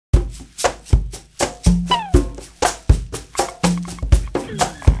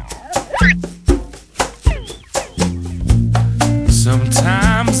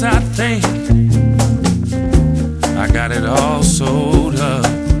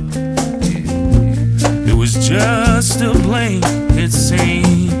else to blame, it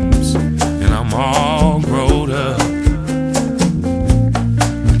seems, and I'm all grown up.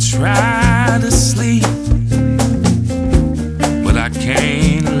 I try to sleep, but I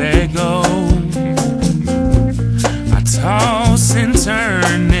can't let go. I toss and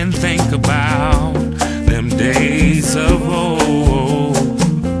turn and think about them days of old.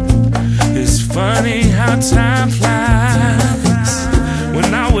 It's funny how time flies.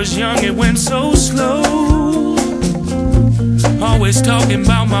 When I was young it went so slow. Always talking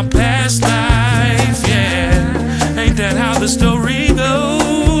about my past life, yeah. Ain't that how the story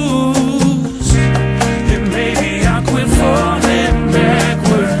goes? And maybe I'll quit falling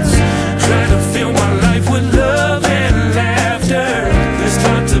backwards, try to fill my life with love and laughter. There's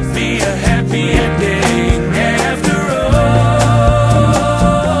got to be a happy ending after all.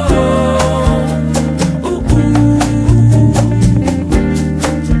 Ooh,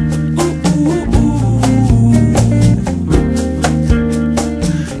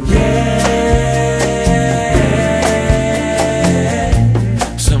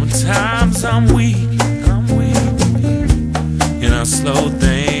 Sometimes I'm weak, and I slow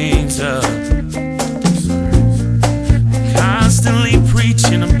things up. Constantly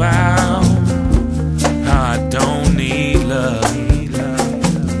preaching about how I don't need love.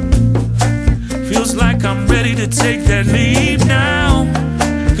 Feels like I'm ready to take that leap now,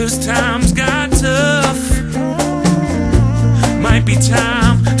 'cause times got tough. Might be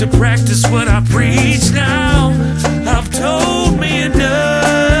time to practice what I preach now. I've told